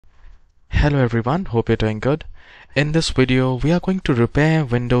Hello everyone, hope you're doing good. In this video, we are going to repair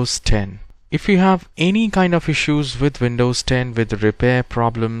Windows 10. If you have any kind of issues with Windows 10 with repair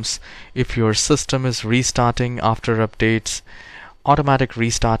problems, if your system is restarting after updates, automatic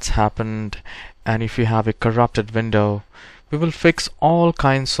restarts happened, and if you have a corrupted window, we will fix all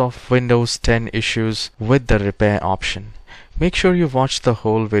kinds of Windows 10 issues with the repair option. Make sure you watch the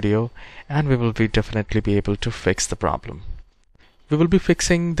whole video and we will definitely be able to fix the problem. We will be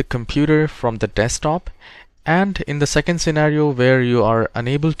fixing the computer from the desktop, and in the second scenario where you are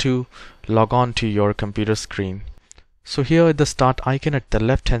unable to log on to your computer screen. So here at the start icon at the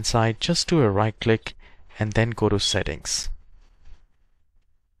left hand side, just do a right click and then go to settings.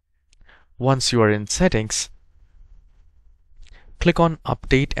 Once you are in settings, click on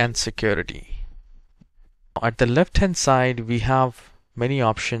update and security. At the left hand side we have many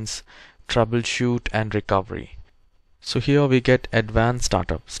options, troubleshoot and recovery. So here we get advanced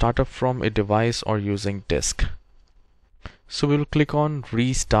startup from a device or using disk. So we will click on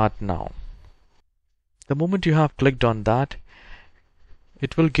restart now. The moment you have clicked on that,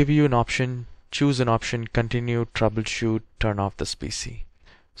 it will give you an option, choose an option, continue, troubleshoot, turn off this PC.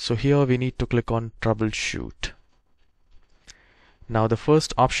 So here we need to click on troubleshoot. Now the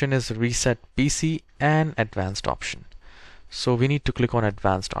first option is reset PC and advanced option. So we need to click on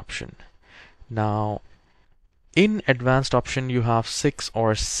advanced option. Now in advanced option you have 6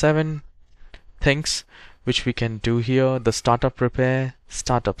 or 7 things which we can do here: the startup repair,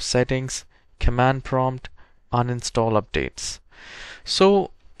 startup settings, command prompt, uninstall updates.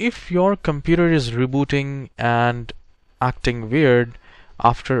 So if your computer is rebooting and acting weird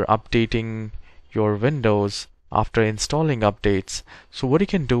after updating your Windows, after installing updates, so what you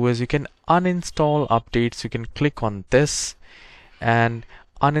can do is you can uninstall updates. You can click on this and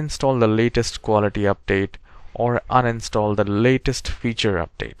uninstall the latest quality update or uninstall the latest feature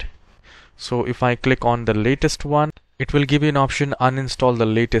update. So if I click on the latest one, it will give you an option, uninstall the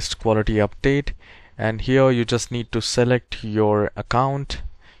latest quality update, and here you just need to select your account,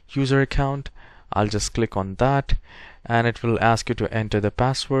 user account. I'll just click on that and it will ask you to enter the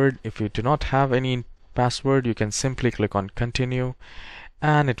password. If you do not have any password, you can simply click on continue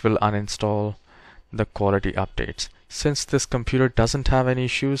and it will uninstall the quality updates. Since this computer doesn't have any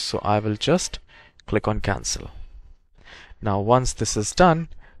issues, so I will just click on cancel. Now once this is done,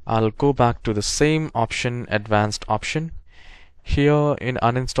 I'll go back to the same option, advanced option. Here in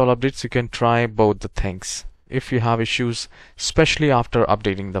uninstall updates you can try both the things if you have issues, especially after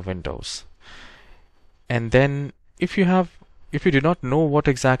updating the Windows. And then if you do not know what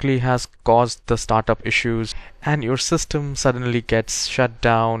exactly has caused the startup issues and your system suddenly gets shut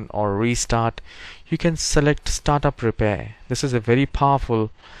down or restart, you can select startup repair. This is a very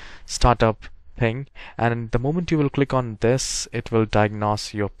powerful startup thing, and the moment you will click on this, it will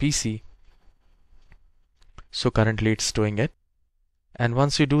diagnose your PC. So currently it's doing it, and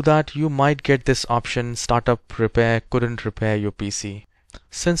once you do that, you might get this option, startup repair couldn't repair your PC.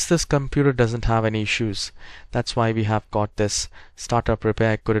 Since this computer doesn't have any issues, that's why we have got this startup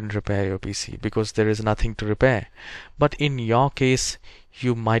repair couldn't repair your PC, because there is nothing to repair. But in your case,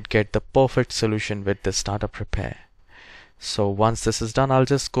 you might get the perfect solution with the startup repair. So once this is done, I'll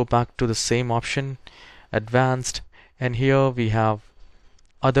just go back to the same option, advanced, and here we have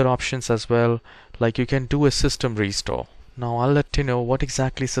other options as well, like you can do a system restore. Now I'll let you know what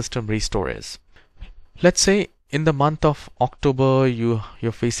exactly system restore is. Let's say in the month of October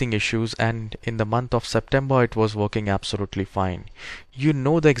you're facing issues, and in the month of September it was working absolutely fine. You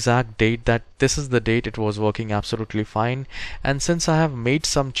know the exact date, that this is the date it was working absolutely fine, and since I have made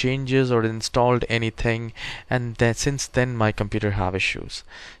some changes or installed anything, and since then my computer have issues.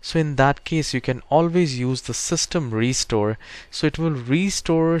 So in that case you can always use the system restore, so it will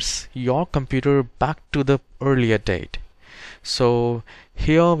restore your computer back to the earlier date. So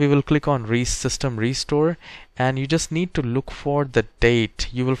here we will click on system restore, and you just need to look for the date.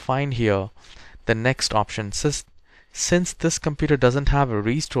 You will find here the next option. Since this computer doesn't have a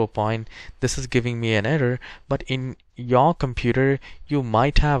restore point, this is giving me an error, but in your computer you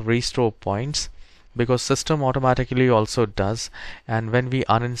might have restore points, because system automatically also does, and when we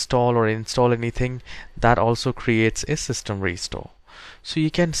uninstall or install anything, that also creates a system restore. So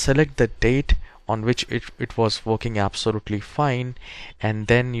you can select the date on which it was working absolutely fine, and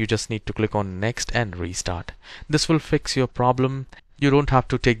then you just need to click on next and restart. This will fix your problem. You don't have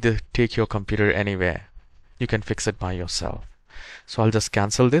to take your computer anywhere. You can fix it by yourself. So I'll just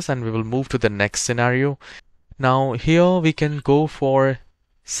cancel this and we will move to the next scenario. Now here we can go for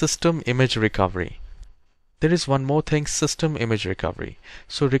system image recovery. There is one more thing, system image recovery.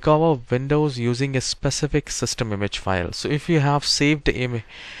 So recover Windows using a specific system image file. So if you have saved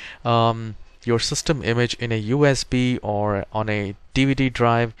your system image in a USB or on a DVD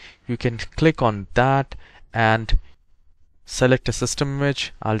drive, you can click on that and select a system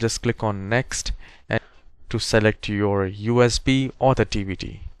image. I'll just click on next and to select your USB or the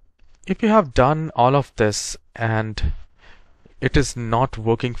DVD. If you have done all of this and it is not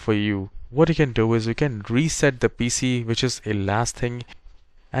working for you, what you can do is you can reset the PC, which is a last thing,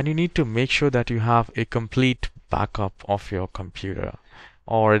 and you need to make sure that you have a complete backup of your computer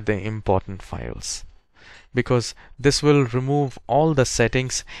or the important files, because this will remove all the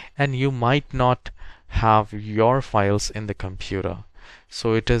settings and you might not have your files in the computer.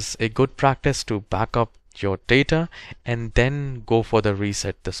 So it is a good practice to back up your data and then go for the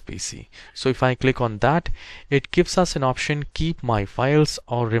reset this PC. So if I click on that, it gives us an option, keep my files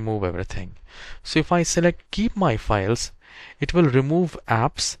or remove everything. So if I select keep my files, it will remove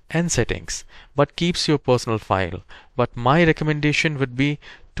apps and settings but keeps your personal file. But my recommendation would be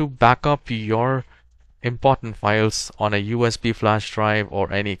to back up your important files on a USB flash drive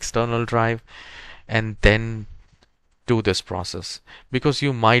or any external drive and then do this process, because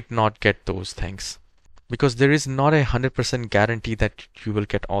you might not get those things, because there is not 100% guarantee that you will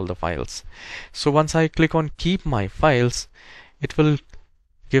get all the files. So once I click on keep my files, it will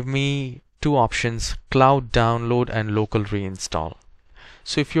give me two options, cloud download and local reinstall.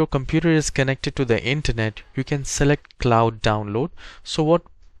 So if your computer is connected to the internet, you can select cloud download. So what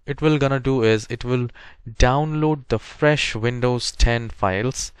it will gonna do is it will download the fresh Windows 10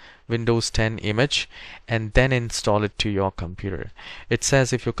 files, Windows 10 image, and then install it to your computer. It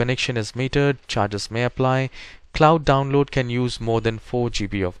says if your connection is metered, charges may apply. Cloud download can use more than 4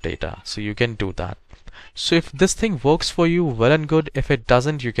 GB of data, so you can do that. So if this thing works for you, well and good. If it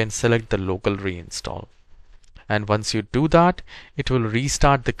doesn't, you can select the local reinstall. And once you do that, it will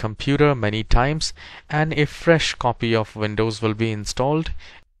restart the computer many times and a fresh copy of Windows will be installed.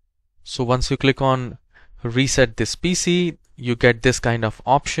 So once you click on reset this PC, you get this kind of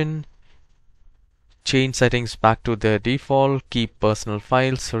option: change settings back to their default, keep personal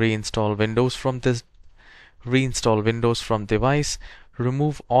files, reinstall Windows from device,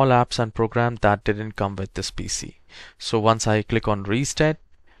 remove all apps and programs that didn't come with this PC. So once I click on reset,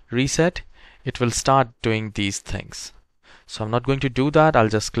 it will start doing these things. So I'm not going to do that. I'll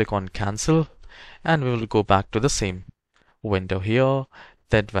just click on cancel and we will go back to the same window here,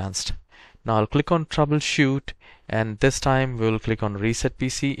 the advanced. Now I'll click on troubleshoot and this time we will click on reset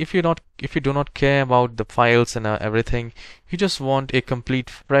PC. If you do not care about the files and everything, you just want a complete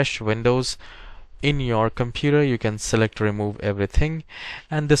fresh Windows in your computer, you can select remove everything,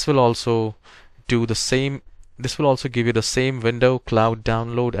 and this will also do the same. This will also give you the same window, cloud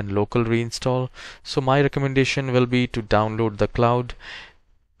download and local reinstall. So my recommendation will be to download the cloud,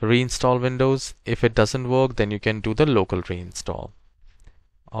 reinstall Windows. If it doesn't work, then you can do the local reinstall.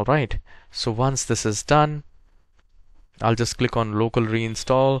 Alright, so once this is done, I'll just click on local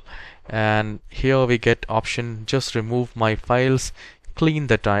reinstall and here we get option, just remove my files, clean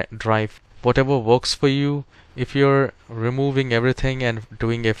the drive, whatever works for you. If you're removing everything and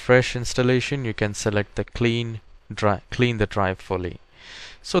doing a fresh installation, you can select the clean the drive fully.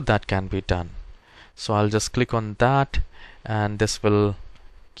 So that can be done. So I'll just click on that and this will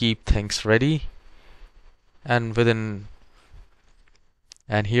keep things ready, and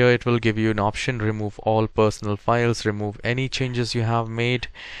here it will give you an option, remove all personal files, remove any changes you have made.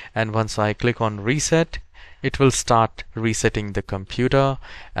 And once I click on reset, it will start resetting the computer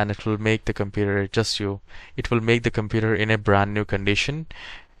and it will make the computer in a brand new condition,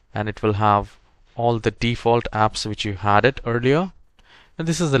 and it will have all the default apps which you had it earlier. And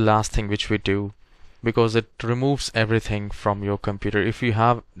this is the last thing which we do, because it removes everything from your computer. If you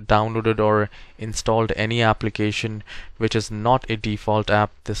have downloaded or installed any application which is not a default app,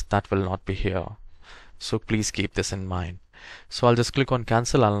 that will not be here. So please keep this in mind. So I'll just click on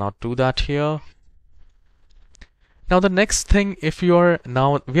cancel. I'll not do that here. Now the next thing, we are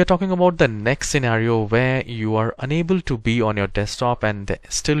talking about the next scenario where you are unable to be on your desktop and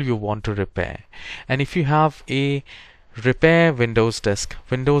still you want to repair. And if you have a repair Windows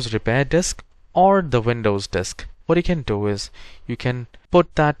repair disk or the Windows disk, what you can do is you can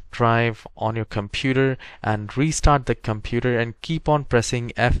put that drive on your computer and restart the computer and keep on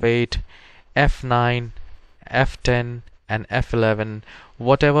pressing F8, F9, F10 and F11,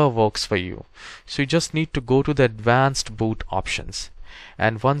 whatever works for you. So you just need to go to the advanced boot options,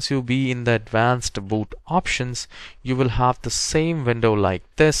 and once you be in the advanced boot options, you will have the same window like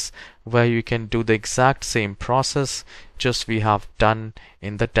this where you can do the exact same process just we have done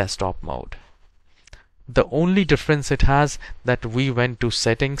in the desktop mode. The only difference it has that we went to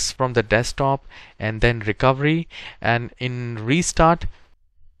settings from the desktop and then recovery, and in restart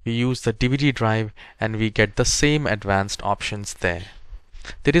we use the DVD drive and we get the same advanced options there.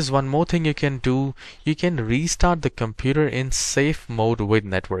 There is one more thing you can do. You can restart the computer in safe mode with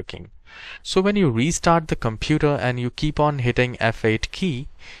networking. So when you restart the computer and you keep on hitting F8 key,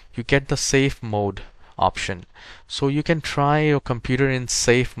 you get the safe mode option. So you can try your computer in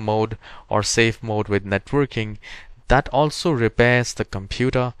safe mode or safe mode with networking. That also repairs the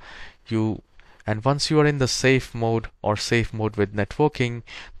computer. And once you are in the safe mode or safe mode with networking,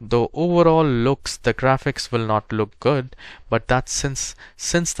 the overall looks, the graphics will not look good, but that's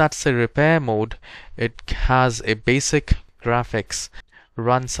since that's a repair mode, it has a basic graphics.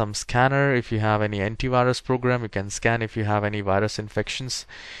 Run some scanner. If you have any antivirus program, you can scan if you have any virus infections.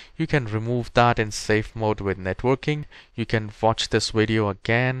 You can remove that in safe mode with networking. You can watch this video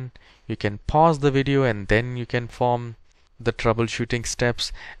again. You can pause the video and then you can form the troubleshooting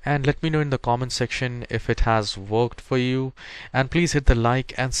steps, and let me know in the comment section if it has worked for you. And please hit the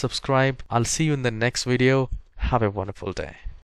like and subscribe. I'll see you in the next video. Have a wonderful day.